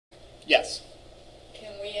Yes.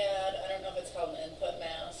 Can we add, I don't know if it's called an input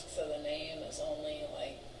mask, so the name is only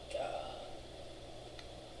like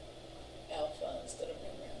alpha instead of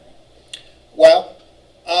numeric? Well,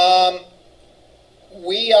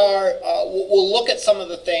 we'll look at some of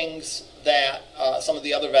the things that, some of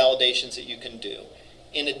the other validations that you can do.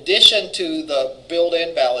 In addition to the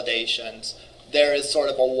built-in validations, there is sort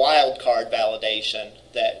of a wildcard validation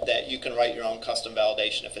that you can write your own custom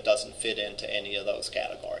validation if it doesn't fit into any of those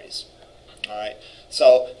categories. All right.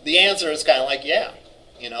 So the answer is kind of like, yeah,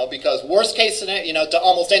 because worst case scenario, to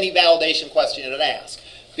almost any validation question it asks,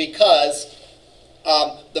 because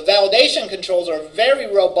the validation controls are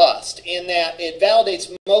very robust in that it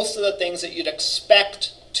validates most of the things that you'd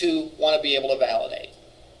expect to want to be able to validate.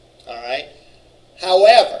 All right.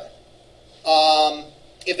 However,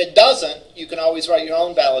 if it doesn't, you can always write your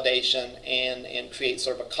own validation and create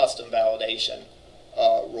sort of a custom validation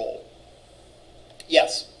rule.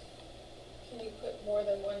 Yes? Can you put more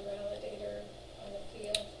than one validator on a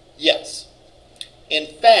field? Yes. In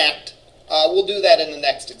fact, we'll do that in the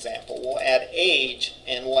next example. We'll add age,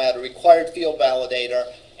 and we'll add a required field validator,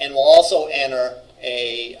 and we'll also enter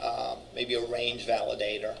a maybe a range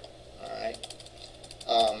validator. All right.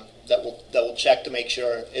 That will check to make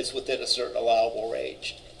sure it's within a certain allowable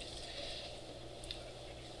range.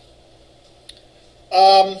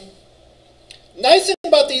 Nice thing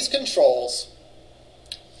about these controls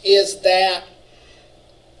is that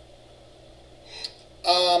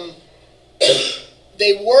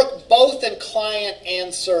they work both in client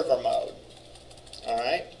and server mode. All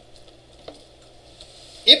right.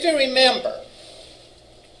 If you remember,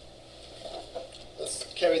 let's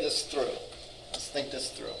carry this through. Let's think this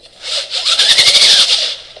through.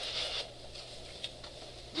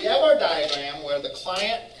 We have our diagram where the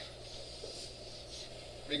client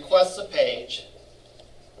requests a page,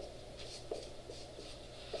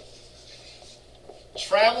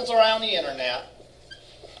 travels around the internet,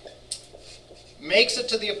 makes it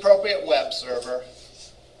to the appropriate web server,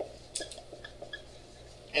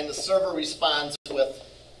 and the server responds with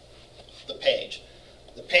the page.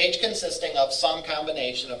 The page consisting of some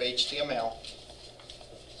combination of HTML,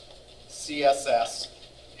 CSS,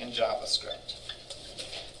 and JavaScript.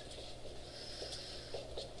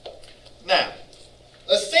 Now,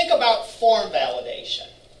 let's think about form validation.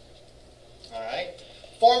 All right?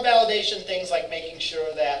 Form validation, things like making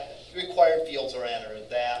sure that required fields are entered,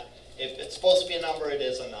 that if it's supposed to be a number, it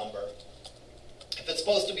is a number. If it's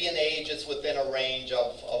supposed to be an age, it's within a range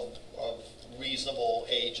of reasonable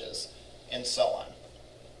ages, and so on.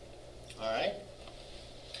 All right?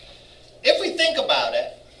 If we think about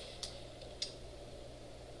it,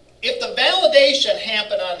 if the validation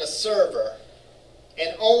happened on the server,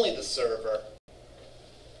 and only the server,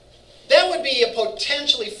 that would be a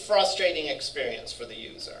potentially frustrating experience for the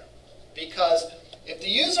user. Because if the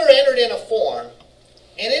user entered in a form,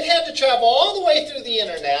 and it had to travel all the way through the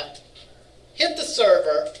internet, hit the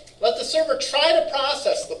server, let the server try to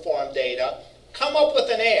process the form data, come up with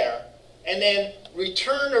an error, and then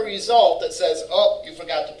return a result that says, oh, you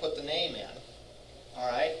forgot to put the name in.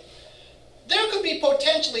 All right? There could be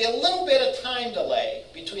potentially a little bit of time delay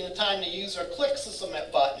between the time the user clicks the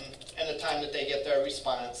submit button and the time that they get their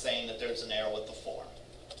response saying that there's an error with the form.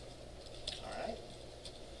 All right?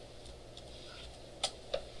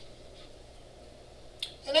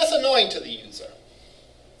 And that's annoying to the user.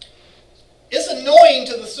 It's annoying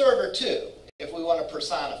to the server too, if we want to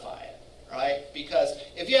personify it, right? Because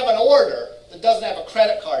if you have an order that doesn't have a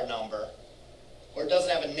credit card number, or doesn't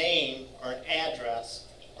have a name or an address,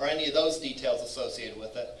 or any of those details associated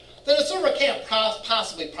with it, then the server can't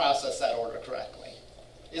possibly process that order correctly.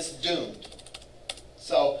 It's doomed.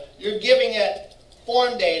 So you're giving it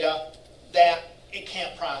form data that it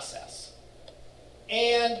can't process.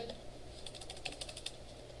 And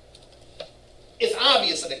it's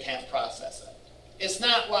obvious that it can't process it. It's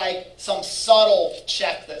not like some subtle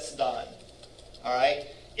check that's done. All right?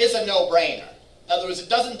 It's a no-brainer. In other words, it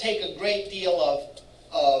doesn't take a great deal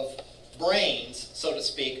of brains, so to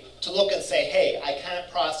speak, to look and say, hey, I can't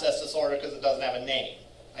process this order because it doesn't have a name.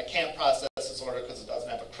 I can't process this order because it doesn't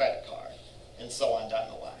have a credit card, and so on down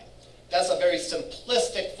the line. That's a very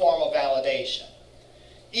simplistic form of validation.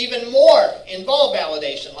 Even more involved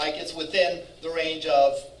validation, like it's within the range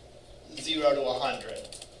of 0 to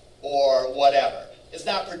 100, or whatever, is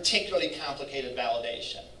not particularly complicated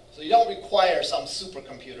validation. So you don't require some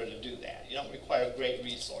supercomputer to do that. You don't require great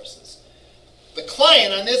resources. The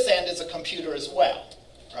client on this end is a computer as well,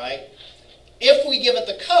 right? If we give it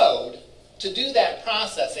the code to do that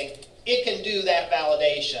processing, it can do that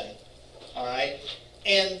validation, all right?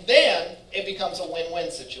 And then it becomes a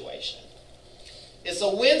win-win situation. It's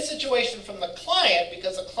a win situation from the client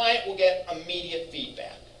because the client will get immediate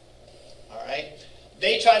feedback. All right?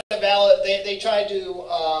 They try to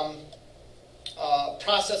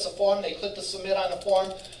process a form. They click to submit on the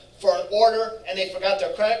form for an order, and they forgot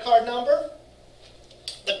their credit card number.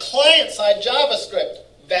 The client-side JavaScript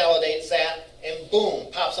validates that, and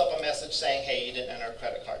boom, pops up a message saying, hey, you didn't enter a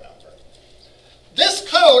credit card number. This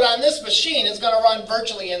code on this machine is going to run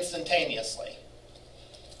virtually instantaneously,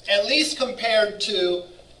 at least compared to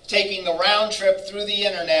taking the round trip through the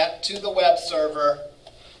internet to the web server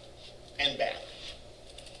and back.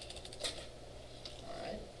 All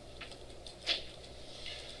right.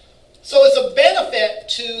 So it's a benefit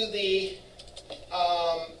to the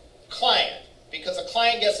client because the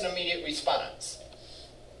client gets an immediate response.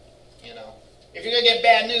 You know, if you're going to get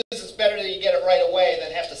bad news, it's better that you get it right away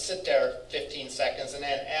than have to sit there 15 seconds and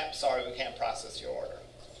then, sorry, we can't process your order.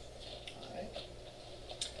 All right.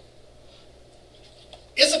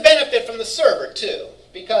 It's a benefit from the server, too,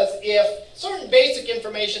 because if certain basic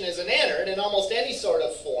information isn't entered in almost any sort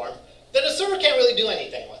of form, then the server can't really do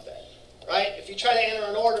anything with it, right? If you try to enter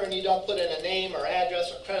an order and you don't put in a name or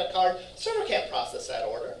address or credit card, the server can't process that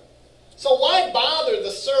order. So why bother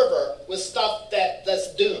the server with stuff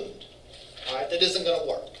that's doomed, all right, that isn't going to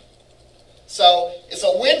work? So it's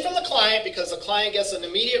a win from the client because the client gets an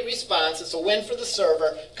immediate response. It's a win for the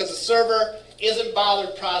server because the server isn't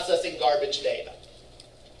bothered processing garbage data.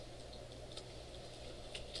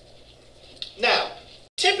 Now,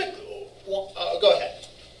 typically, go ahead.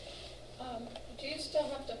 Do you still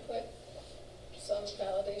have to put some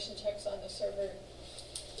validation checks on the server?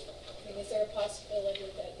 I mean, is there a possibility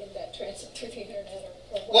that in that transit through the internet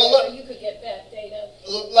or whatever, you could get bad data?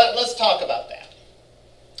 Let's talk about that.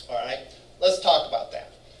 All right? Let's talk about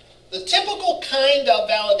that. The typical kind of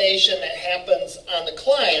validation that happens on the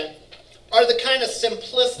client are the kind of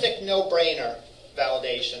simplistic, no-brainer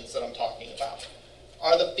validations that I'm talking about.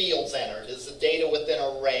 Are the fields entered? Is the data within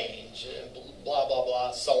a range? Blah, blah,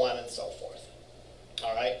 blah, so on and so forth.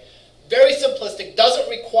 All right? Very simplistic, doesn't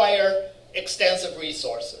require extensive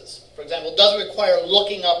resources. For example, doesn't require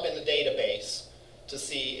looking up in the database to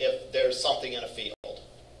see if there's something in a field.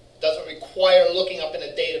 Doesn't require looking up in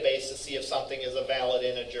a database to see if something is a valid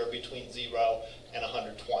integer between 0 and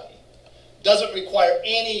 120. Doesn't require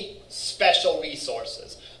any special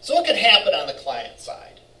resources. So it can happen on the client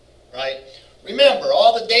side, right? Remember,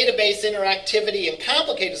 all the database interactivity and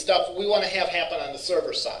complicated stuff we want to have happen on the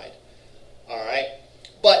server side, all right?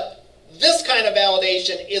 But this kind of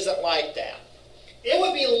validation isn't like that. It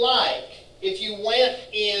would be like if you went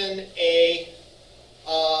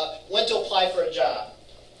to apply for a job,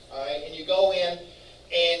 all right, and you go in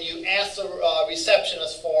and you ask the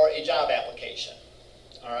receptionist for a job application,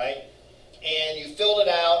 all right, and you filled it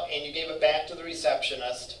out and you gave it back to the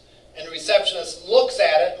receptionist, and the receptionist looks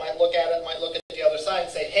at it, might look at the other side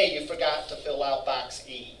and say, hey, you forgot to fill out box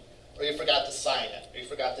E, or you forgot to sign it, or you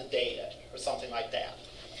forgot to date it, or something like that.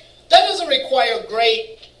 That doesn't require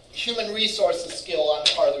great human resources skill on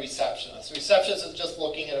the part of the receptionist. The receptionist is just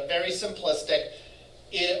looking at a very simplistic,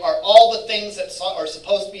 are all the things that are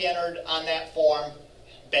supposed to be entered on that form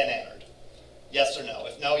been entered? Yes or no?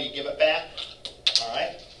 If no, you give it back. All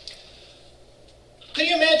right? Could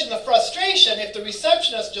you imagine the frustration if the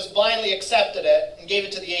receptionist just blindly accepted it and gave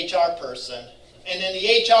it to the HR person, and then the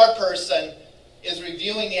HR person is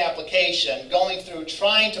reviewing the application, going through,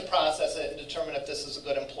 trying to process it and determine if this is a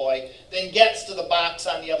good employee, then gets to the box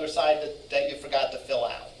on the other side that you forgot to fill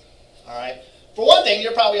out. All right? For one thing,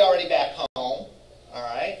 you're probably already back home. All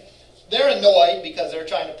right? They're annoyed because they're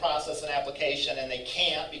trying to process an application and they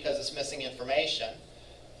can't because it's missing information.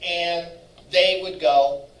 And they would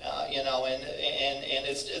go, and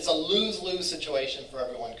it's a lose-lose situation for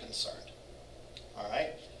everyone concerned. All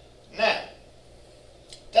right? Now,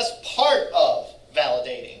 that's part of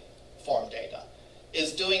validating form data,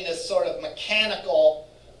 is doing this sort of mechanical,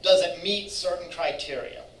 does it meet certain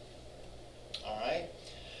criteria? All right?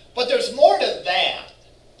 But there's more to that.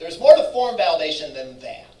 There's more to form validation than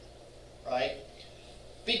that, right?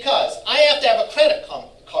 Because I have to have a credit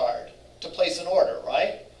card to place an order,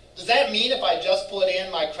 right? Does that mean if I just put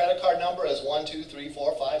in my credit card number as 1, 2, 3,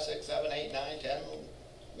 4, 5, 6, 7, 8, 9, 10,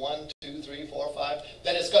 1, 2, 3, 4, 5,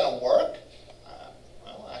 that it's going to work?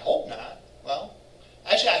 Well, I hope not. Well,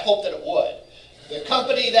 actually, I hope that it would. The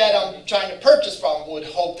company that I'm trying to purchase from would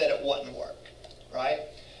hope that it wouldn't work, right?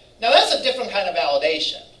 Now, that's a different kind of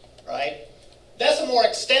validation, right? That's a more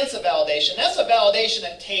extensive validation. That's a validation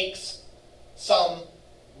that takes some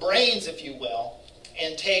brains, if you will,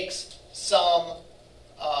 and takes some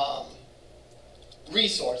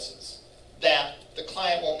resources that the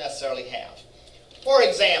client won't necessarily have. For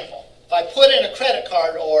example, if I put in a credit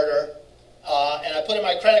card order and I put in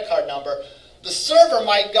my credit card number, the server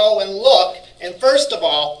might go and look, and first of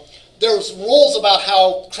all, there's rules about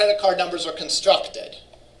how credit card numbers are constructed,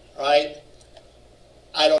 right?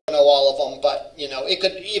 I don't know all of them, but you know, it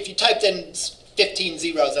could, if you typed in 15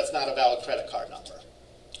 zeros, that's not a valid credit card number.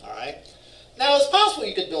 All right. Now it's possible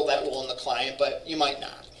you could build that rule in the client, but you might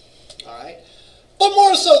not. All right. But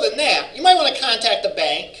more so than that, you might want to contact the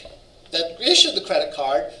bank that issued the credit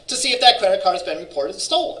card to see if that credit card has been reported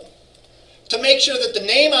stolen, to make sure that the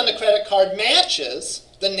name on the credit card matches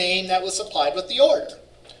the name that was supplied with the order.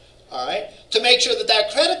 All right. To make sure that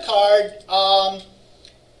that credit card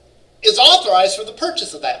is authorized for the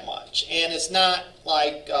purchase of that much, and it's not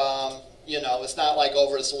like you know, it's not like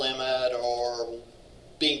over its limit or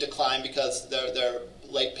being declined because they're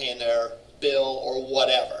late paying their bill or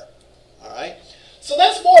whatever. All right, so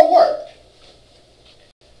that's more work.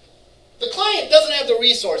 The client doesn't have the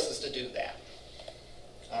resources to do that.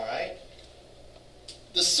 All right,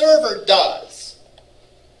 the server does.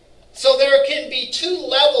 So there can be two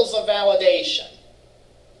levels of validation.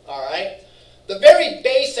 All right. The very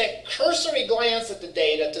basic cursory glance at the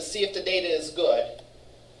data to see if the data is good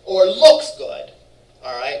or looks good,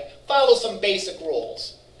 all right, follow some basic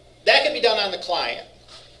rules. That can be done on the client.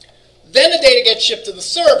 Then the data gets shipped to the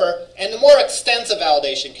server, and the more extensive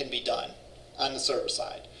validation can be done on the server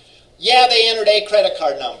side. Yeah, they entered a credit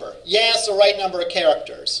card number. Yeah, it's the right number of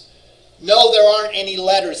characters. No, there aren't any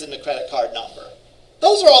letters in the credit card number.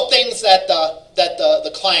 Those are all things that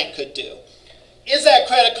the client could do. Is that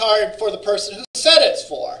credit card for the person who said it's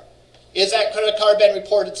for? Is that credit card been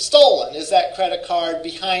reported stolen? Is that credit card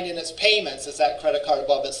behind in its payments? Is that credit card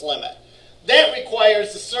above its limit? That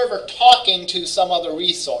requires the server talking to some other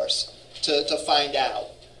resource to find out.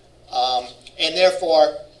 And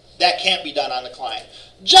therefore, that can't be done on the client.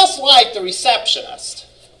 Just like the receptionist,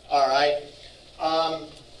 all right,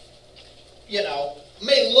 you know,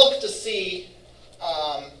 may look to see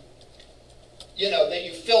you know, that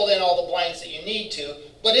you filled in all the blanks that you need to,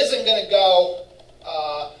 but isn't going to go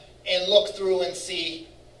and look through and see,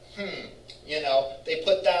 you know, they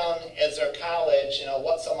put down as their college, you know,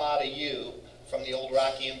 what's some out of you from the old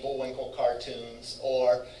Rocky and Bullwinkle cartoons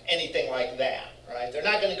or anything like that, right? They're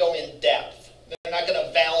not going to go in depth. They're not going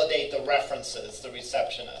to validate the references, the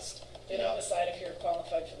receptionist. They don't decide if you're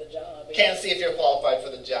qualified for the job. Can't see if you're qualified for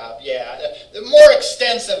the job, yeah. The more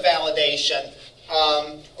extensive validation,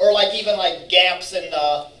 or like even like gaps in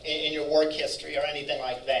your work history or anything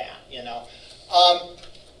like that, you know.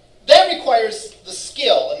 That requires the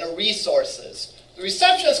skill and the resources. The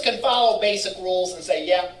receptionist can follow basic rules and say,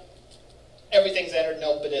 yeah, everything's entered,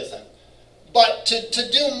 nope, it isn't. But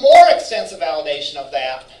to do more extensive validation of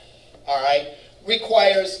that, all right,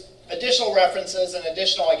 requires additional references and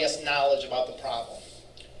additional, I guess, knowledge about the problem.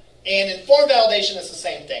 And informed validation is the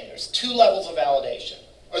same thing. There's two levels of validation.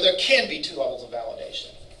 Or there can be two levels of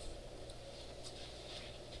validation.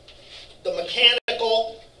 The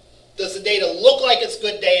mechanical, does the data look like it's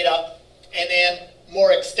good data? And then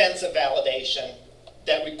more extensive validation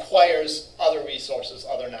that requires other resources,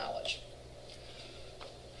 other knowledge.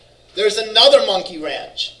 There's another monkey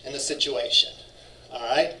wrench in the situation. All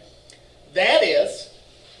right? That is,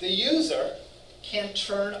 the user can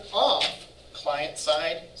turn off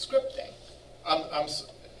client-side scripting.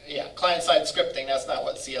 Yeah, client-side scripting, that's not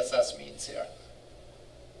what CSS means here.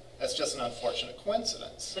 That's just an unfortunate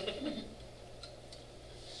coincidence.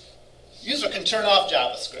 User can turn off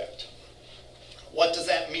JavaScript. What does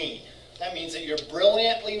that mean? That means that your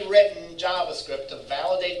brilliantly written JavaScript to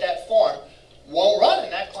validate that form won't run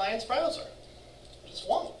in that client's browser. It just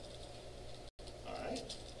won't. All right?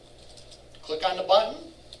 Click on the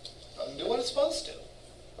button, doesn't do what it's supposed to.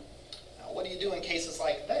 Now, what do you do in cases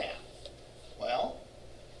like that? Well,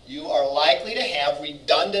 you are likely to have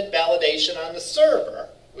redundant validation on the server,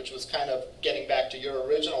 which was kind of getting back to your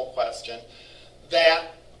original question,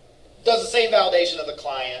 that does the same validation of the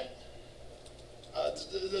client, does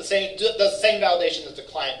the same validation that the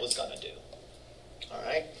client was going to do. All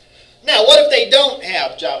right. Now, what if they don't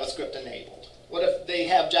have JavaScript enabled? What if they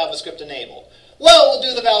have JavaScript enabled? Well, we'll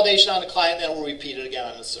do the validation on the client, and then we'll repeat it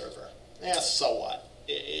again on the server. Yeah, so what?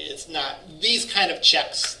 It's not, these kind of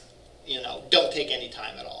checks, you know, don't take any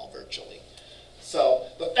time at all, virtually. So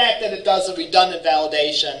the fact that it does a redundant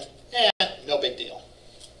validation, no big deal.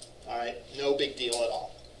 All right, no big deal at all.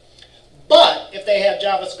 But if they have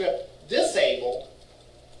JavaScript disabled,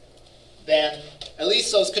 then at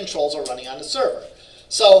least those controls are running on the server.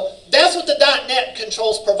 So that's what the .NET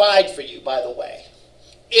controls provide for you, by the way.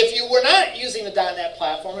 If you were not using the .NET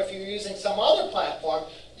platform, if you were using some other platform,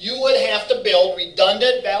 you would have to build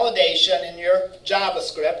redundant validation in your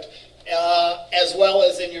JavaScript as well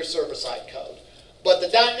as in your server-side code. But the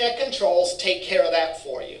 .NET controls take care of that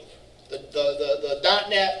for you. The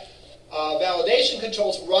 .NET validation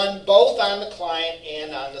controls run both on the client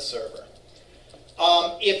and on the server.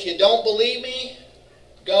 If you don't believe me,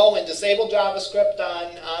 go and disable JavaScript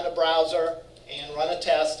on a browser and run a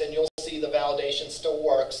test, and you'll see the validation still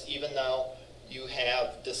works even though you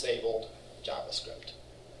have disabled JavaScript.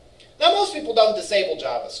 Now, most people don't disable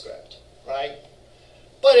JavaScript, right?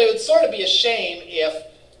 But it would sort of be a shame if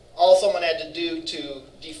all someone had to do to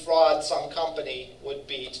defraud some company would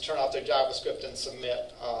be to turn off their JavaScript and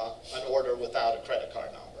submit an order without a credit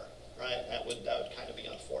card number, right? That would kind of be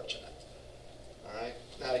unfortunate, all right?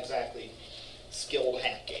 Not exactly skilled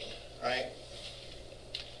hacking, right?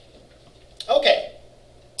 Okay.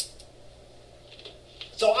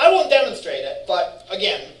 So I won't demonstrate it, but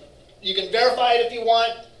again, you can verify it if you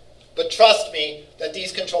want, but trust me that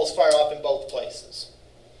these controls fire off in both places,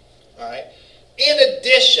 all right? In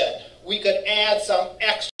addition, we could add some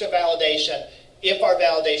extra validation if our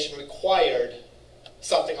validation required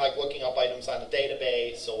something like looking up items on a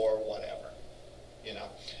database or whatever. You know,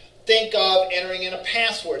 think of entering in a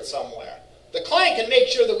password somewhere. The client can make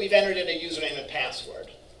sure that we've entered in a username and password,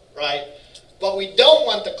 right? But we don't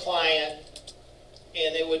want the client,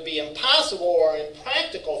 and it would be impossible or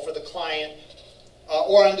impractical for the client,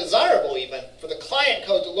 or undesirable even, for the client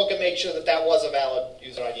code to look and make sure that that was a valid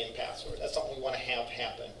user ID and password. That's something we want to have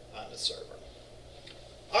happen on the server.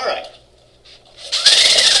 All right.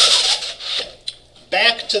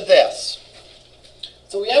 Back to this.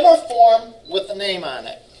 So we have our form with the name on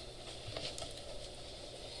it.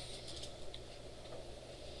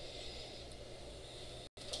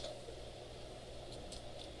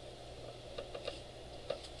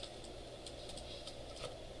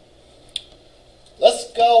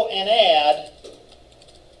 Let's go and add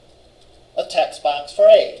a text box for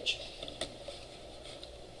age.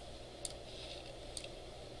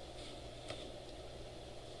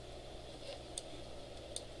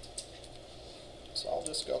 So I'll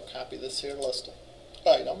just go copy this here list of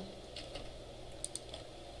item.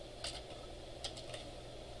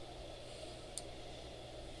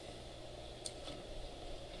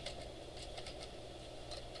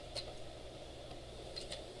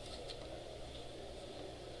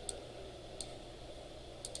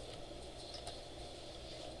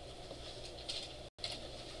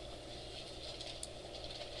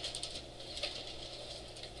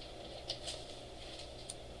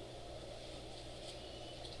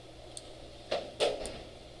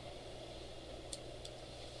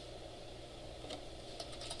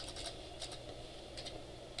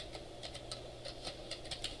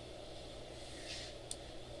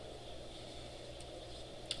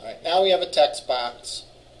 Now we have a text box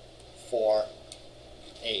for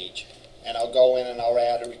age. And I'll go in and I'll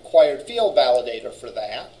add a required field validator for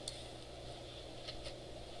that.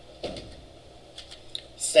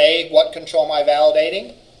 Say what control am I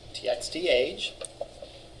validating? txt age.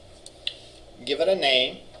 Give it a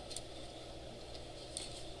name.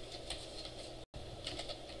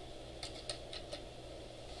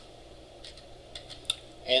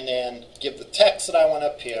 And then give the text that I want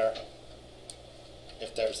up here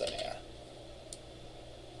if there's an error.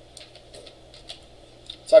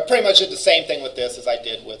 So I pretty much did the same thing with this as I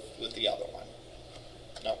did with the other one.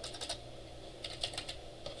 Nope.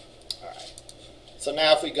 All right. So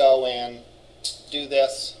now if we go and do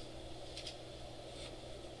this,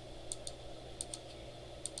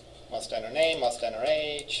 must enter name, must enter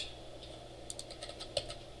age.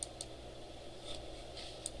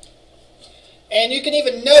 And you can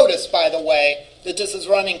even notice, by the way, that this is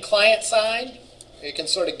running client side. You can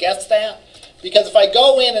sort of guess that. Because if I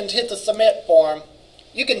go in and hit the submit form,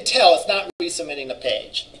 you can tell it's not resubmitting the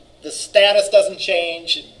page. The status doesn't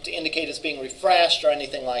change to indicate it's being refreshed or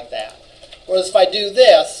anything like that. Whereas if I do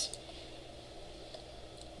this,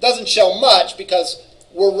 it doesn't show much because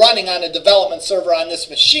we're running on a development server on this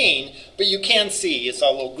machine, but you can see it's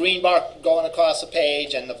a little green bar going across the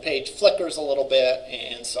page, and the page flickers a little bit,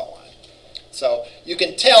 and so on. So you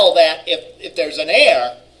can tell that if there's an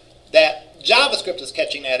error, that JavaScript is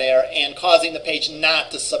catching that error and causing the page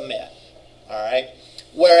not to submit. All right.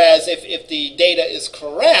 Whereas if the data is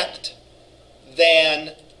correct,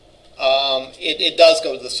 then it does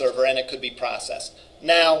go to the server and it could be processed.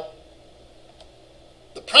 Now,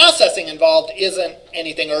 the processing involved isn't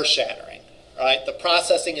anything earth-shattering. Right. The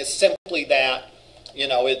processing is simply that, you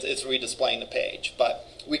know, it's redisplaying the page. But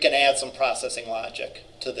we can add some processing logic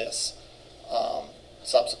to this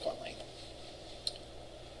subsequently.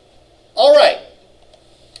 All right,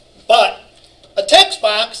 but a text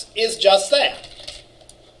box is just that,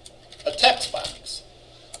 a text box.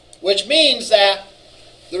 which means that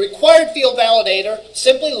the required field validator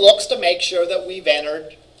simply looks to make sure that we've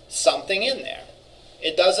entered something in there.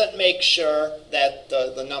 It doesn't make sure that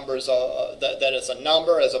the numbers that it's a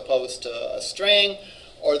number as opposed to a string,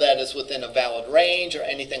 or that it's within a valid range or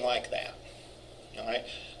anything like that. All right?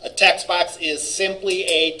 A text box is simply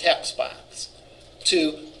a text box.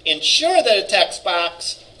 To ensure that a text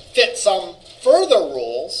box fits some further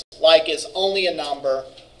rules, like it's only a number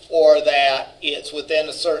or that it's within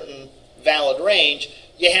a certain valid range,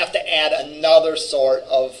 you have to add another sort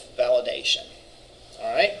of validation.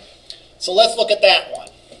 All right? So let's look at that one.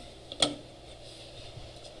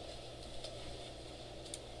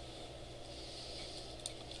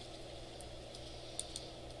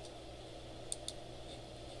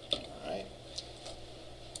 All right.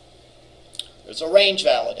 There's a range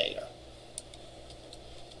validator.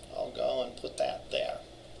 I'll go and put that there.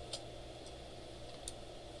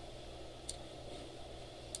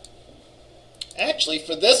 Actually,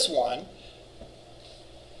 for this one,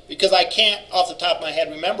 because I can't, off the top of my head,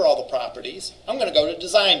 remember all the properties, I'm going to go to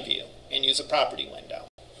Design View and use a property window.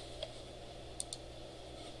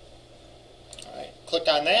 All right, click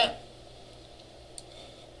on that.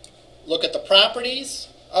 Look at the properties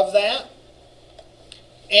of that.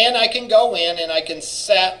 And I can go in and I can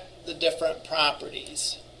set the different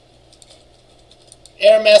properties.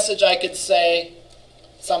 Error message, I could say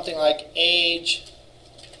something like age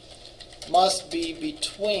must be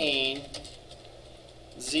between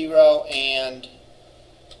 0 and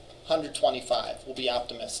 125. We'll be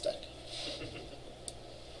optimistic.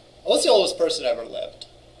 What's the oldest person ever lived?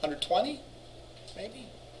 120? Maybe?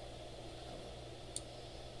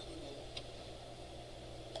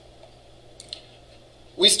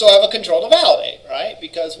 We still have a control to validate, right?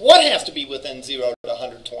 Because what has to be within 0 to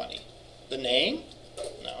 120? The name?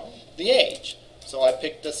 No. The age. So I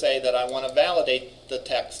picked to say that I want to validate the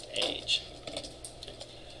text age.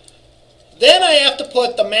 Then I have to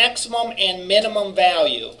put the maximum and minimum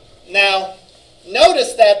value. Now,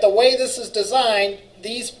 notice that the way this is designed,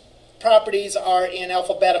 these properties are in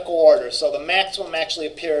alphabetical order. So the maximum actually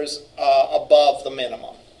appears above the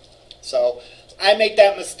minimum. So I make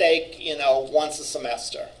that mistake, once a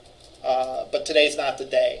semester. But today's not the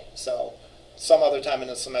day. So some other time in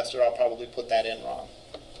the semester, I'll probably put that in wrong.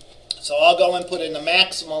 So I'll go and put in the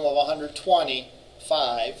maximum of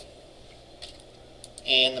 125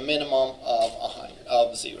 and the minimum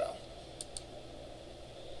of 0.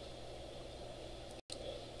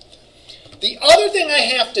 The other thing I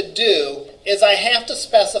have to do is I have to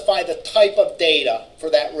specify the type of data for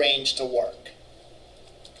that range to work.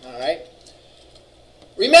 All right?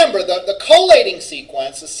 Remember, the collating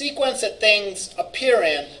sequence, the sequence that things appear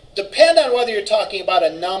in, depend on whether you're talking about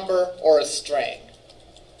a number or a string.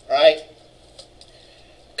 Right?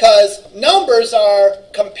 Because numbers are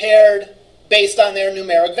compared based on their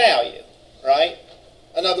numeric value, right?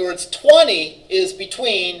 In other words, 20 is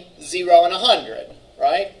between 0 and 100,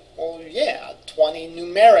 right? Well, yeah, 20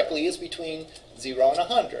 numerically is between 0 and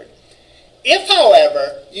 100. If,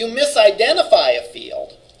 however, you misidentify a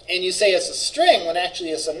field and you say it's a string when actually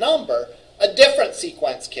it's a number, a different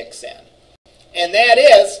sequence kicks in. And that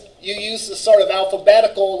is, you use the sort of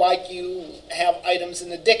alphabetical like you have items in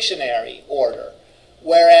the dictionary order.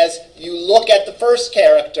 Whereas you look at the first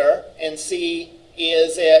character and see,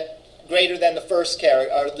 is it greater than the first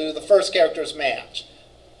character, or do the first characters match?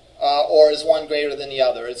 Or is one greater than the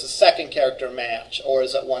other? Is the second character match, or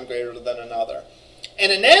is it one greater than another?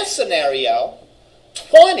 And in that scenario,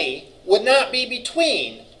 20 would not be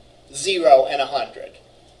between 0 and 100,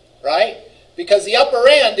 right? Because the upper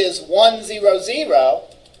end is 100,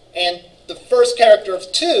 and the first character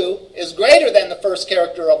of 2 is greater than the first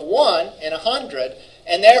character of 1 in 100,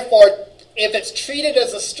 and therefore, if it's treated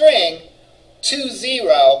as a string, 20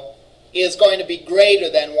 is going to be greater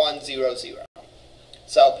than 100.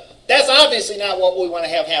 So that's obviously not what we want to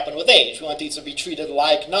have happen with age. We want these to be treated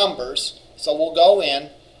like numbers. So we'll go in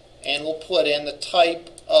and we'll put in the type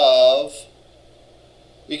of,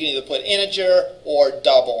 we can either put integer or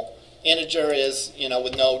double. Integer is,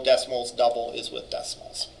 with no decimals. Double is with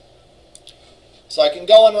decimals. So I can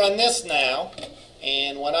go and run this now,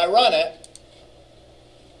 and when I run it,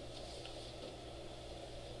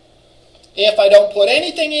 if I don't put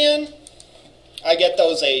anything in, I get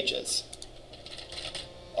those ages,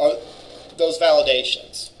 or those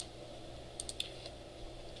validations.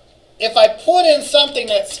 If I put in something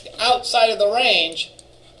that's outside of the range,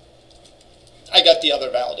 I got the other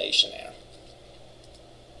validation error.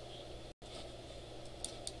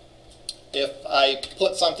 If I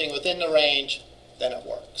put something within the range, then it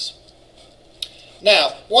works.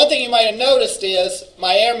 Now, one thing you might have noticed is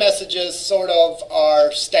my error messages sort of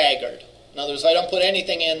are staggered. In other words, if I don't put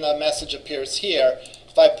anything in, the message appears here.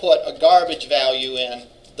 If I put a garbage value in,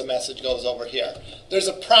 the message goes over here. There's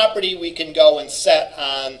a property we can go and set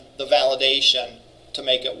on the validation to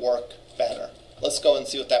make it work better. Let's go and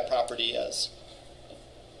see what that property is.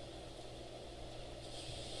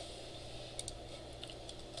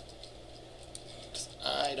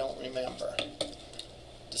 I don't remember.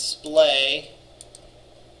 Display.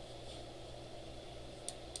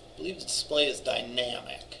 I believe the display is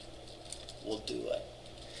dynamic. We'll do it.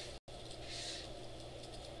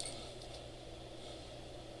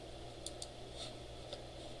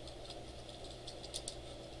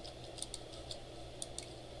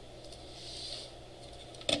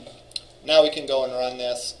 Now we can go and run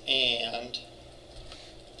this, and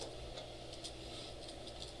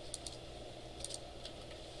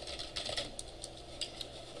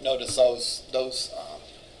notice those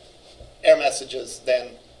error messages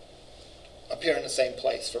then appear in the same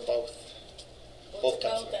place for both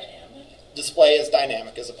types of dynamic? Display is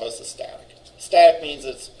dynamic as opposed to static. Static means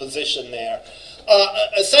it's positioned there.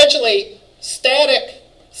 Essentially, static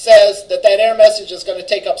says that that error message is going to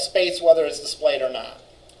take up space whether it's displayed or not.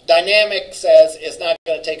 Dynamic says it's not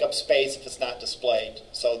going to take up space if it's not displayed,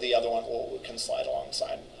 so the other one can slide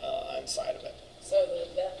alongside inside of it. So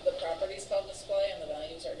the property is called display and the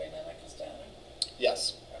values are dynamic and static?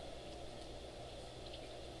 Yes.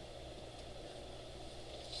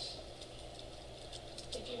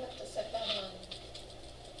 Did you have to set that on?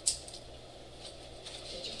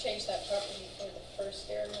 Did you change that property for the first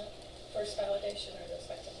validation or the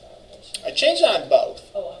second validation? I changed it on both.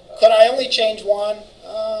 Oh, on both. Could I only change one?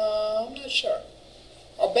 I'm not sure.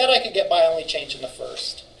 I'll bet I could get by only changing the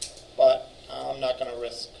first, but I'm not going to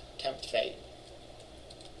tempt fate.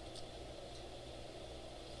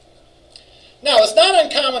 Now, it's not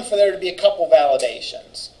uncommon for there to be a couple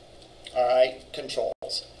validations, all right,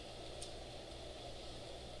 controls.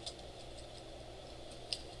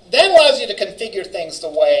 That allows you to configure things the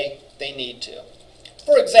way they need to.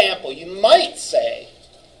 For example, you might say,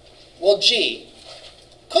 well, gee,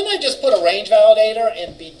 couldn't I just put a range validator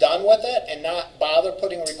and be done with it and not bother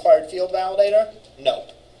putting a required field validator?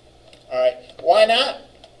 Nope. All right. Why not?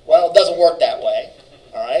 Well, it doesn't work that way.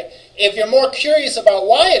 All right. If you're more curious about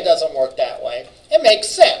why it doesn't work that way, it makes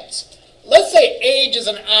sense. Let's say age is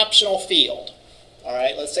an optional field. All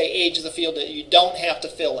right. Let's say age is a field that you don't have to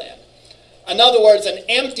fill in. In other words, an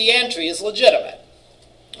empty entry is legitimate.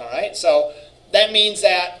 All right. So that means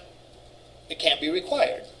that it can't be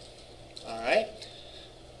required. All right.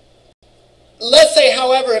 Let's say,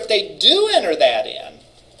 however, if they do enter that in,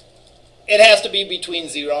 it has to be between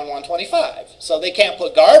 0 and 125. So they can't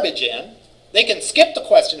put garbage in. They can skip the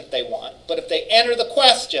question if they want, but if they enter the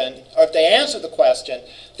question, or if they answer the question,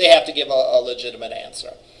 they have to give a legitimate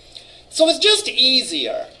answer. So it's just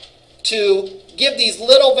easier to give these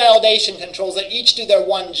little validation controls that each do their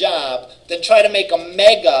one job than try to make a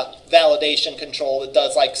mega validation control that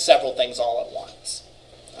does like several things all at once.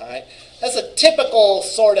 All right? That's a typical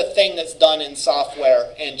sort of thing that's done in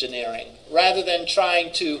software engineering. Rather than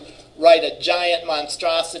trying to write a giant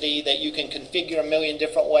monstrosity that you can configure a million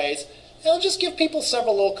different ways, it'll just give people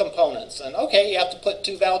several little components. And okay, you have to put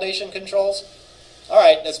 2 validation controls. All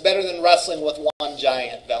right, that's better than wrestling with one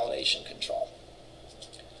giant validation control.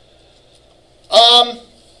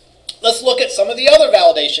 Let's look at some of the other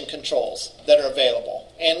validation controls that are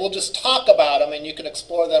available. And we'll just talk about them, and you can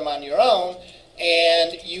explore them on your own.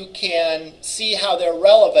 And you can see how they're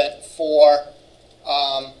relevant for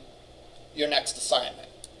your next assignment.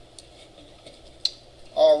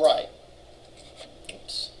 All right.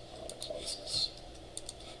 Oops, I'm going to close this.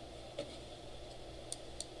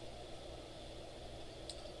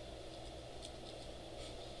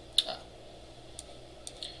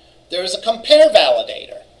 There's a compare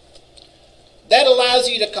validator. That allows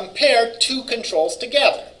you to compare 2 controls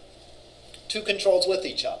together, 2 controls with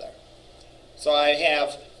each other. So I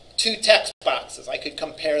have 2 text boxes. I could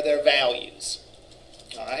compare their values.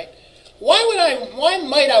 All right. Why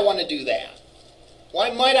might I want to do that? Why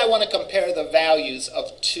might I want to compare the values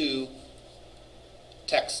of 2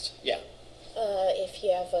 text? Yeah. If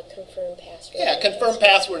you have a confirmed password. Yeah, confirmed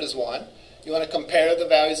password is one. You want to compare the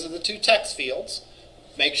values of the 2 text fields.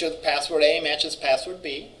 Make sure the password A matches password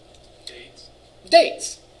B.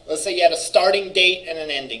 Dates. Let's say you had a starting date and an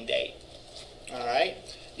ending date. All right.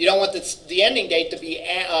 You don't want the ending date to be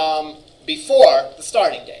before the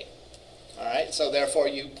starting date. All right. So therefore,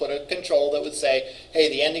 you put a control that would say, hey,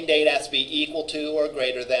 the ending date has to be equal to or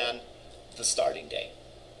greater than the starting date.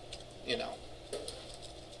 You know.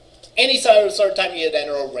 Any sort of time you'd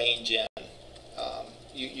enter a range in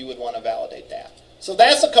you would want to validate that. So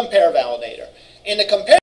that's a compare validator. And the compare